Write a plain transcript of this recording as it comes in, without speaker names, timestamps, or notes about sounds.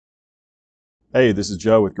Hey, this is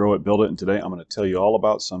Joe with Grow It, Build It, and today I'm going to tell you all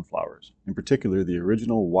about sunflowers, in particular the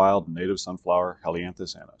original wild native sunflower,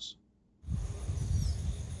 Helianthus Annus.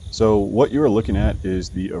 So what you are looking at is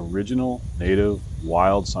the original native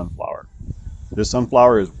wild sunflower. This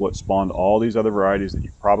sunflower is what spawned all these other varieties that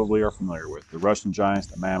you probably are familiar with. The Russian giants,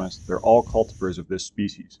 the mammoths, they're all cultivars of this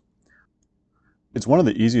species. It's one of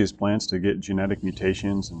the easiest plants to get genetic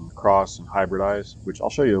mutations and cross and hybridize, which I'll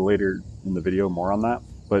show you later in the video more on that.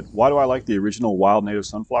 But why do I like the original wild native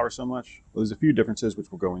sunflower so much? Well, there's a few differences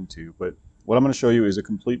which we'll go into, but what I'm going to show you is a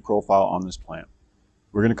complete profile on this plant.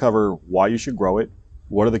 We're going to cover why you should grow it,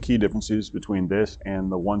 what are the key differences between this and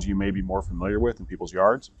the ones you may be more familiar with in people's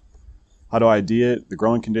yards, how to ID it, the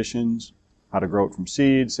growing conditions, how to grow it from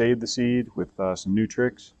seed, save the seed with some new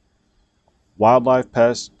tricks, wildlife,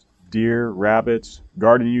 pests, deer, rabbits,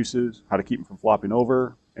 garden uses, how to keep them from flopping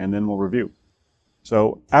over, and then we'll review.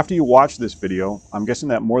 So after you watch this video, I'm guessing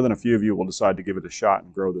that more than a few of you will decide to give it a shot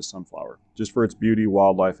and grow this sunflower, just for its beauty,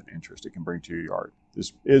 wildlife, and interest it can bring to your yard.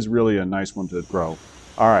 This is really a nice one to grow.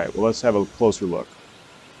 All right, well, let's have a closer look.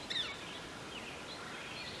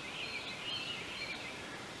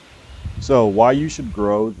 So why you should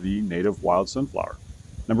grow the native wild sunflower.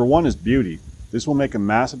 Number one is beauty. This will make a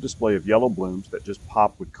massive display of yellow blooms that just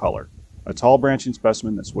pop with color. A tall branching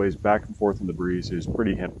specimen that sways back and forth in the breeze is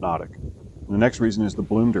pretty hypnotic. And the next reason is the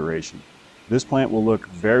bloom duration. This plant will look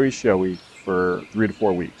very showy for 3 to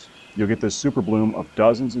 4 weeks. You'll get this super bloom of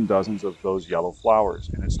dozens and dozens of those yellow flowers,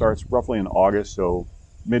 and it starts roughly in August, so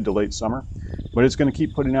mid to late summer. But it's going to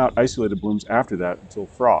keep putting out isolated blooms after that until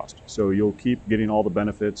frost, so you'll keep getting all the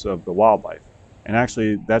benefits of the wildlife. And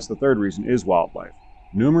actually, that's the third reason, is wildlife.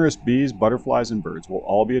 Numerous bees, butterflies, and birds will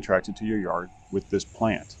all be attracted to your yard with this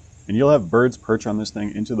plant. And you'll have birds perch on this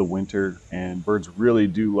thing into the winter, and birds really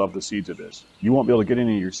do love the seeds of this. You won't be able to get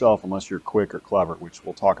any yourself unless you're quick or clever, which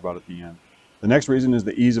we'll talk about at the end. The next reason is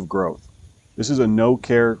the ease of growth. This is a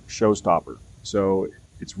no-care showstopper, so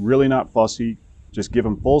it's really not fussy. Just give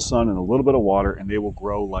them full sun and a little bit of water, and they will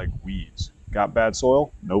grow like weeds. Got bad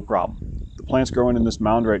soil? No problem. The plants growing in this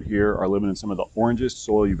mound right here are living in some of the orangest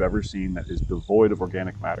soil you've ever seen that is devoid of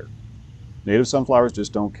organic matter. Native sunflowers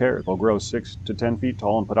just don't care. They'll grow 6 to 10 feet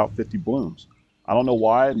tall and put out 50 blooms. I don't know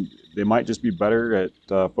why. They might just be better at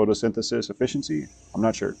photosynthesis efficiency. I'm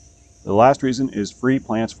not sure. The last reason is free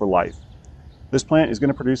plants for life. This plant is going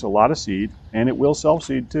to produce a lot of seed, and it will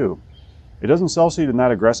self-seed too. It doesn't self-seed in that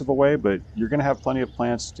aggressive a way, but you're going to have plenty of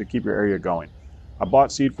plants to keep your area going. I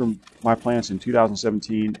bought seed from my plants in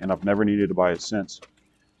 2017, and I've never needed to buy it since.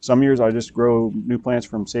 Some years I just grow new plants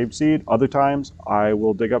from saved seed. Other times I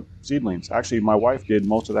will dig up seedlings. Actually, my wife did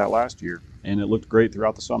most of that last year, and it looked great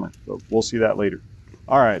throughout the summer. But we'll see that later.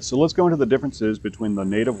 All right, so let's go into the differences between the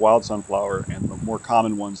native wild sunflower and the more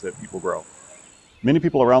common ones that people grow. Many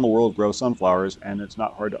people around the world grow sunflowers, and it's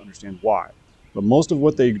not hard to understand why. But most of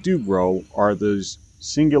what they do grow are those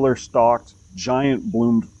singular stalked, giant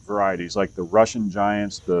bloomed varieties like the Russian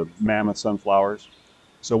giants, the mammoth sunflowers.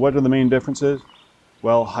 So what are the main differences?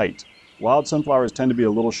 Well, height. Wild sunflowers tend to be a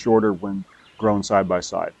little shorter when grown side by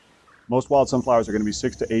side. Most wild sunflowers are going to be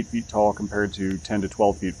 6 to 8 feet tall compared to 10 to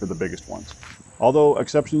 12 feet for the biggest ones. Although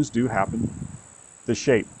exceptions do happen. The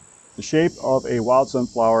shape. The shape of a wild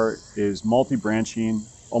sunflower is multi-branching,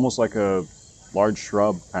 almost like a large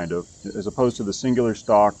shrub, kind of, as opposed to the singular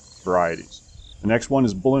stalk varieties. The next one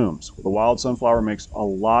is blooms. The wild sunflower makes a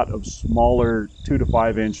lot of smaller 2 to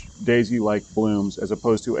 5 inch daisy-like blooms as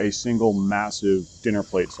opposed to a single massive dinner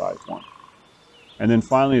plate sized one. And then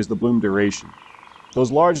finally is the bloom duration.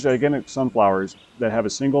 Those large gigantic sunflowers that have a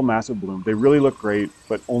single massive bloom, they really look great,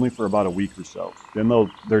 but only for about a week or so. Then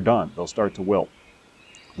they're done. They'll start to wilt.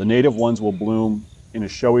 The native ones will bloom in a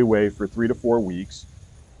showy way for 3 to 4 weeks,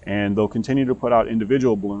 and they'll continue to put out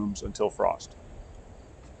individual blooms until frost.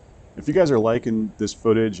 If you guys are liking this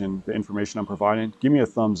footage and the information I'm providing, give me a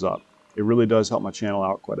thumbs up. It really does help my channel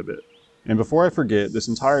out quite a bit. And before I forget, this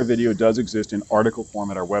entire video does exist in article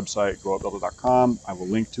form at our website, growitbuiltit.com. I will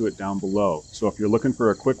link to it down below. So if you're looking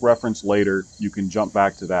for a quick reference later, you can jump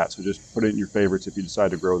back to that. So just put it in your favorites if you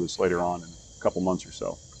decide to grow this later on in a couple months or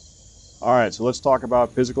so. All right, so let's talk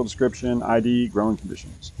about physical description, ID, growing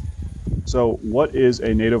conditions. So what is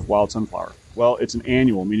a native wild sunflower? Well, it's an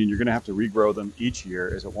annual, meaning you're going to have to regrow them each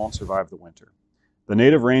year as it won't survive the winter. The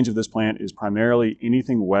native range of this plant is primarily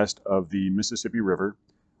anything west of the Mississippi River,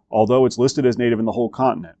 although it's listed as native in the whole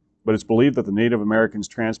continent, but it's believed that the Native Americans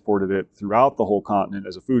transported it throughout the whole continent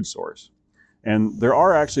as a food source. And there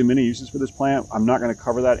are actually many uses for this plant. I'm not going to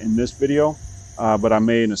cover that in this video, but I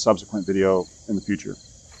may in a subsequent video in the future.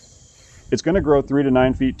 It's going to grow 3 to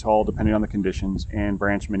 9 feet tall depending on the conditions and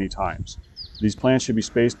branch many times. These plants should be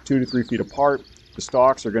spaced 2 to 3 feet apart. The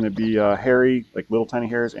stalks are going to be hairy, like little tiny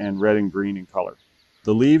hairs, and red and green in color.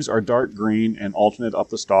 The leaves are dark green and alternate up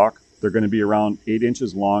the stalk. They're going to be around 8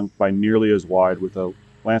 inches long by nearly as wide, with a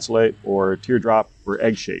lanceolate or teardrop or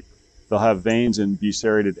egg shape. They'll have veins and be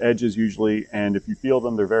serrated edges usually, and if you feel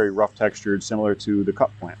them, they're very rough textured, similar to the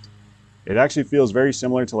cup plant. It actually feels very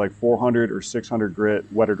similar to like 400 or 600 grit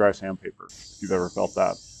wet or dry sandpaper, if you've ever felt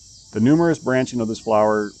that. The numerous branching of this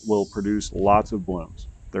flower will produce lots of blooms.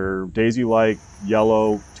 They're daisy-like,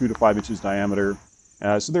 yellow, 2 to 5 inches diameter.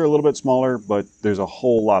 So they're a little bit smaller, but there's a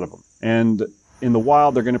whole lot of them. And in the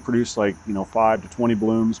wild, they're going to produce like, 5 to 20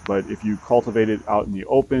 blooms, but if you cultivate it out in the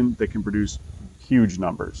open, they can produce huge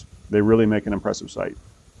numbers. They really make an impressive sight.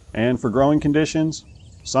 And for growing conditions,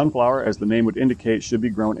 sunflower, as the name would indicate, should be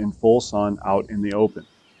grown in full sun out in the open.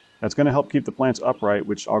 That's going to help keep the plants upright,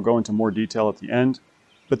 which I'll go into more detail at the end.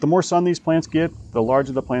 But the more sun these plants get, the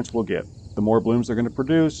larger the plants will get. The more blooms they're going to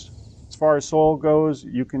produce. As far as soil goes,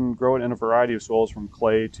 you can grow it in a variety of soils from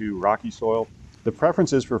clay to rocky soil. The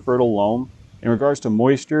preference is for fertile loam. In regards to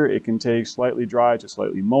moisture, it can take slightly dry to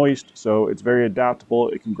slightly moist, so it's very adaptable.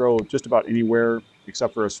 It can grow just about anywhere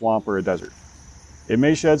except for a swamp or a desert. It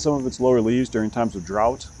may shed some of its lower leaves during times of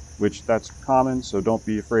drought, which that's common, so don't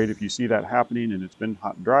be afraid if you see that happening and it's been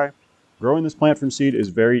hot and dry. Growing this plant from seed is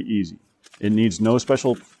very easy. It needs no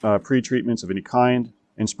special pre-treatments of any kind.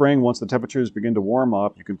 In spring, once the temperatures begin to warm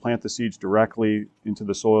up, you can plant the seeds directly into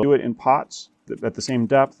the soil. Do it in pots at the same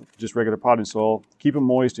depth, just regular potting soil. Keep them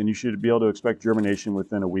moist and you should be able to expect germination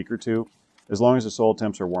within a week or two, as long as the soil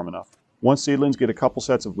temps are warm enough. Once seedlings get a couple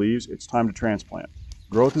sets of leaves, it's time to transplant.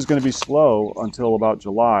 Growth is going to be slow until about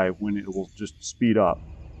July, when it will just speed up.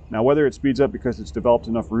 Now, whether it speeds up because it's developed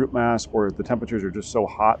enough root mass or the temperatures are just so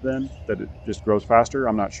hot then that it just grows faster,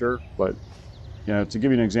 I'm not sure. But to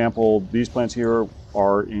give you an example, these plants here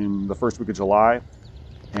are in the first week of July,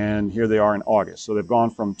 and here they are in August. So they've gone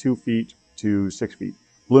from 2 feet to 6 feet.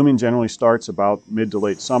 Blooming generally starts about mid to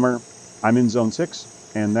late summer. I'm in zone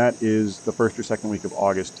 6, and that is the first or second week of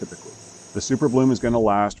August typically. The super bloom is going to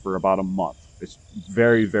last for about a month. It's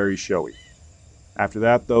very, very showy. After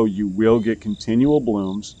that, though, you will get continual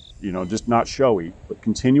blooms, just not showy, but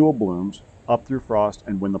continual blooms up through frost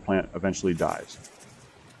and when the plant eventually dies.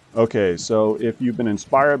 Okay, so if you've been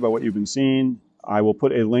inspired by what you've been seeing, I will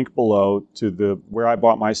put a link below to where I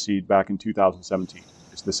bought my seed back in 2017.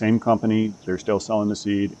 It's the same company, they're still selling the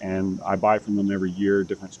seed, and I buy from them every year,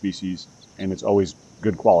 different species, and it's always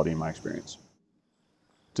good quality in my experience.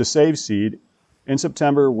 To save seed, in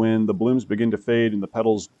September, when the blooms begin to fade and the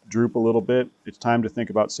petals droop a little bit, it's time to think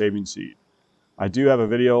about saving seed. I do have a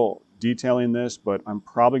video detailing this, but I'm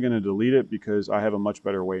probably going to delete it because I have a much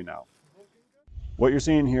better way now. What you're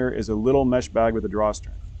seeing here is a little mesh bag with a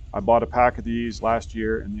drawstring. I bought a pack of these last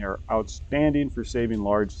year and they are outstanding for saving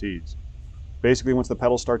large seeds. Basically, once the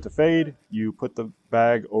petals start to fade, you put the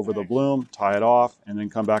bag over the bloom, tie it off, and then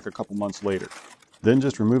come back a couple months later. Then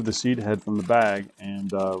just remove the seed head from the bag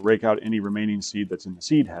and rake out any remaining seed that's in the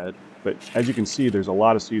seed head. But as you can see, there's a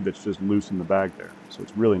lot of seed that's just loose in the bag there. So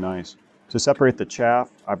it's really nice. To separate the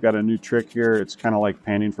chaff, I've got a new trick here. It's kind of like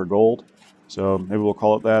panning for gold. So maybe we'll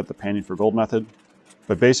call it that, the panning for gold method.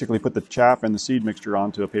 But basically put the chaff and the seed mixture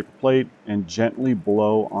onto a paper plate and gently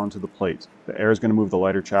blow onto the plate. The air is going to move the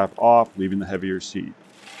lighter chaff off, leaving the heavier seed.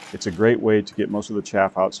 It's a great way to get most of the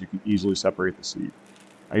chaff out so you can easily separate the seed.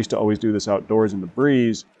 I used to always do this outdoors in the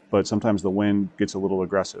breeze, but sometimes the wind gets a little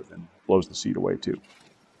aggressive and blows the seed away too.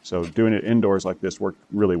 So doing it indoors like this worked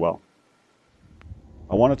really well.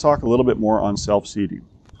 I want to talk a little bit more on self-seeding.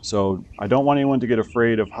 So I don't want anyone to get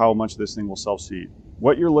afraid of how much this thing will self-seed.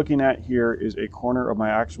 What you're looking at here is a corner of my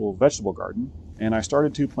actual vegetable garden, and I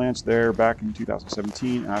started 2 plants there back in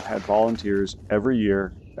 2017, and I've had volunteers every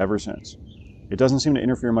year ever since. It doesn't seem to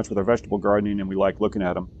interfere much with our vegetable gardening, and we like looking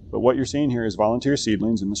at them. But what you're seeing here is volunteer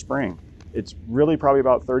seedlings in the spring. It's really probably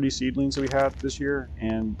about 30 seedlings that we have this year,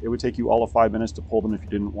 and it would take you all of 5 minutes to pull them if you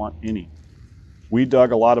didn't want any. We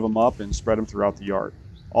dug a lot of them up and spread them throughout the yard.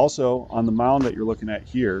 Also, on the mound that you're looking at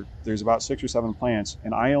here, there's about 6 or 7 plants,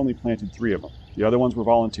 and I only planted 3 of them. The other ones were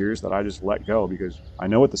volunteers that I just let go because I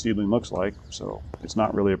know what the seedling looks like, so it's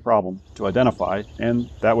not really a problem to identify, and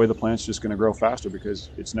that way the plant's just going to grow faster because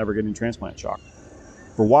it's never getting transplant shock.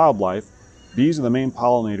 For wildlife, bees are the main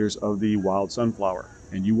pollinators of the wild sunflower,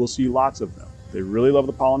 and you will see lots of them. They really love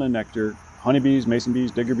the pollen and nectar. Honeybees, mason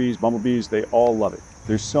bees, digger bees, bumblebees, they all love it.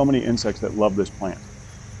 There's so many insects that love this plant.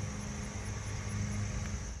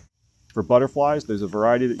 For butterflies, there's a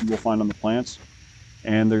variety that you will find on the plants,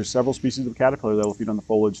 and there's several species of caterpillar that will feed on the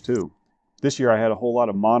foliage too. This year I had a whole lot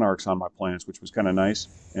of monarchs on my plants, which was kind of nice,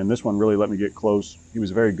 and this one really let me get close. He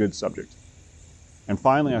was a very good subject. And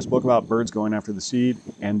finally, I spoke about birds going after the seed,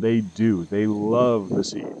 and they do. They love the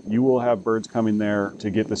seed. You will have birds coming there to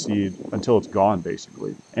get the seed until it's gone,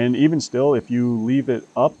 basically. And even still, if you leave it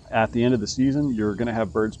up at the end of the season, you're going to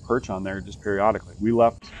have birds perch on there just periodically. We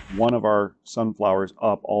left one of our sunflowers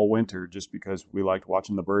up all winter just because we liked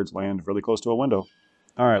watching the birds land really close to a window.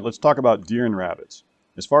 All right, let's talk about deer and rabbits.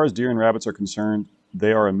 As far as deer and rabbits are concerned,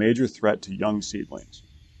 they are a major threat to young seedlings.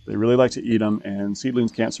 They really like to eat them, and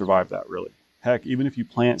seedlings can't survive that, really. Heck, even if you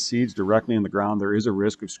plant seeds directly in the ground, there is a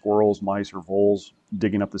risk of squirrels, mice, or voles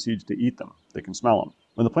digging up the seeds to eat them. They can smell them.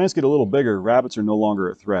 When the plants get a little bigger, rabbits are no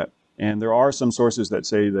longer a threat. And there are some sources that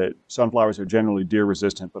say that sunflowers are generally deer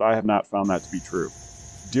resistant, but I have not found that to be true.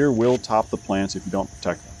 Deer will top the plants if you don't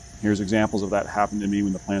protect them. Here's examples of that happened to me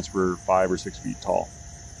when the plants were 5 or 6 feet tall.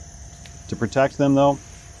 To protect them though,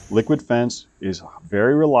 liquid fence is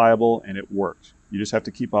very reliable and it works. You just have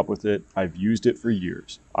to keep up with it. I've used it for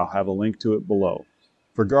years. I'll have a link to it below.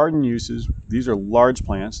 For garden uses, these are large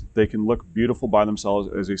plants. They can look beautiful by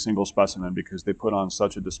themselves as a single specimen because they put on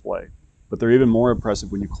such a display. But they're even more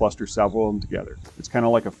impressive when you cluster several of them together. It's kind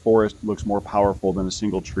of like a forest looks more powerful than a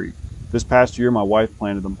single tree. This past year, my wife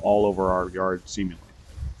planted them all over our yard, seemingly.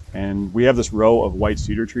 And we have this row of white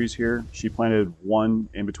cedar trees here. She planted one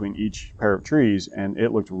in between each pair of trees, and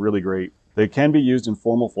it looked really great. They can be used in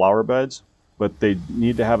formal flower beds, but they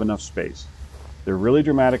need to have enough space. They're really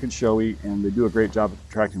dramatic and showy, and they do a great job of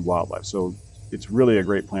attracting wildlife. So it's really a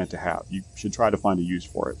great plant to have. You should try to find a use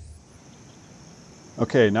for it.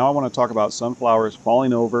 Okay, now I want to talk about sunflowers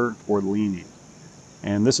falling over or leaning.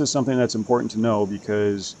 And this is something that's important to know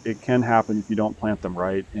because it can happen if you don't plant them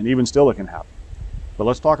right, and even still it can happen. But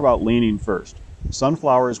let's talk about leaning first.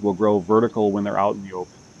 Sunflowers will grow vertical when they're out in the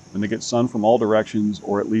open. When they get sun from all directions,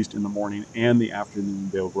 or at least in the morning and the afternoon,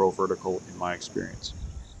 they'll grow vertical in my experience.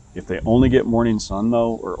 If they only get morning sun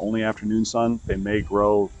though, or only afternoon sun, they may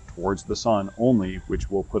grow towards the sun only,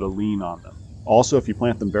 which will put a lean on them. Also, if you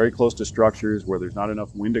plant them very close to structures where there's not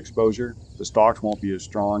enough wind exposure, the stalks won't be as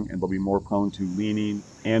strong and they'll be more prone to leaning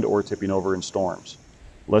and or tipping over in storms.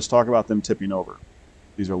 Let's talk about them tipping over.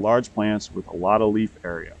 These are large plants with a lot of leaf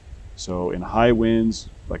area. So in high winds,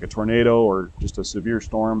 like a tornado or just a severe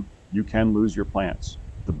storm, you can lose your plants.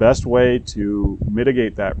 The best way to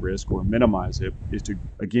mitigate that risk or minimize it is to,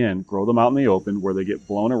 again, grow them out in the open where they get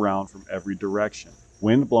blown around from every direction.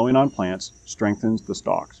 Wind blowing on plants strengthens the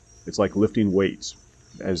stalks. It's like lifting weights,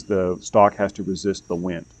 as the stalk has to resist the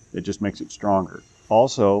wind. It just makes it stronger.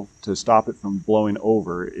 Also, to stop it from blowing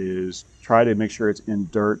over is try to make sure it's in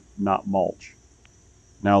dirt, not mulch.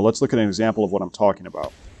 Now let's look at an example of what I'm talking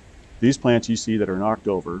about. These plants you see that are knocked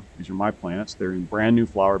over, these are my plants, they're in brand new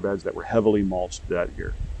flower beds that were heavily mulched that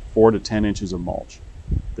year, 4 to 10 inches of mulch.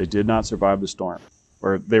 They did not survive the storm,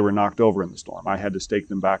 or they were knocked over in the storm. I had to stake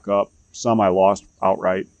them back up. Some I lost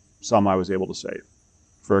outright, some I was able to save.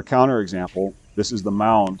 For a counter example, this is the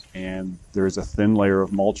mound and there is a thin layer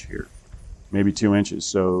of mulch here, maybe 2 inches.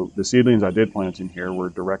 So the seedlings I did plant in here were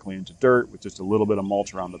directly into dirt with just a little bit of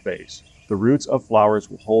mulch around the base. The roots of flowers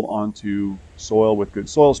will hold on to soil with good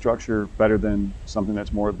soil structure better than something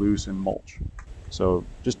that's more loose and mulch. So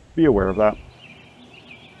just be aware of that.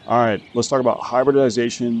 All right, let's talk about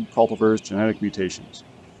hybridization, cultivars, genetic mutations.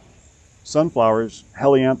 Sunflowers,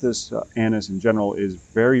 Helianthus Annus in general, is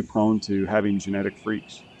very prone to having genetic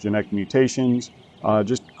freaks, genetic mutations,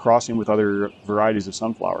 just crossing with other varieties of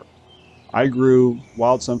sunflower. I grew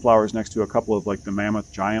wild sunflowers next to a couple of like the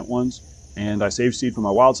mammoth giant ones, and I saved seed from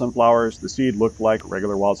my wild sunflowers. The seed looked like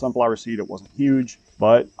regular wild sunflower seed. It wasn't huge,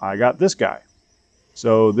 but I got this guy.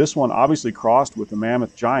 So this one obviously crossed with the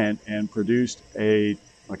mammoth giant and produced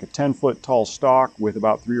like a 10-foot tall stalk with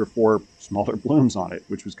about 3 or 4 smaller blooms on it,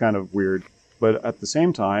 which was kind of weird. But at the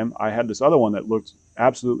same time, I had this other one that looked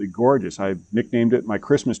absolutely gorgeous. I nicknamed it my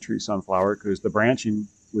Christmas tree sunflower because the branching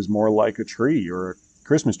was more like a tree or a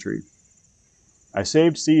Christmas tree. I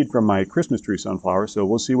saved seed from my Christmas tree sunflower, so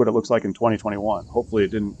we'll see what it looks like in 2021. Hopefully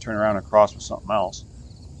it didn't turn around and cross with something else.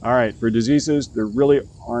 All right, for diseases, there really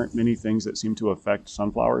aren't many things that seem to affect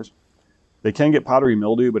sunflowers. They can get powdery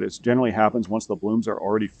mildew, but it generally happens once the blooms are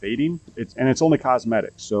already fading. It's only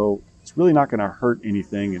cosmetic, so it's really not going to hurt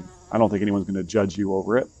anything, and I don't think anyone's going to judge you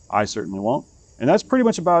over it. I certainly won't. And that's pretty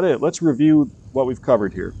much about it. Let's review what we've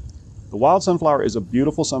covered here. The wild sunflower is a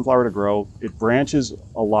beautiful sunflower to grow. It branches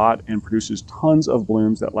a lot and produces tons of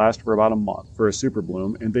blooms that last for about a month for a super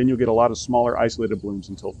bloom, and then you'll get a lot of smaller isolated blooms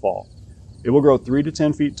until fall. It will grow 3 to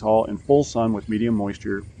 10 feet tall in full sun with medium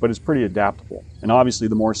moisture, but it's pretty adaptable. And obviously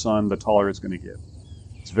the more sun, the taller it's going to get.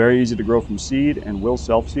 It's very easy to grow from seed and will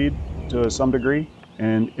self-seed to some degree,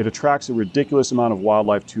 and it attracts a ridiculous amount of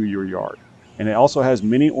wildlife to your yard. and it also has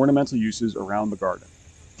many ornamental uses around the garden.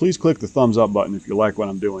 Please click the thumbs up button if you like what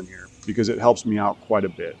I'm doing here, because it helps me out quite a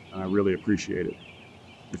bit, and I really appreciate it.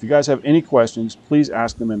 If you guys have any questions, please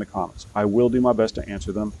ask them in the comments. I will do my best to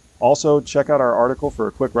answer them. Also, check out our article for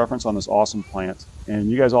a quick reference on this awesome plant,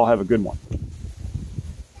 and you guys all have a good one.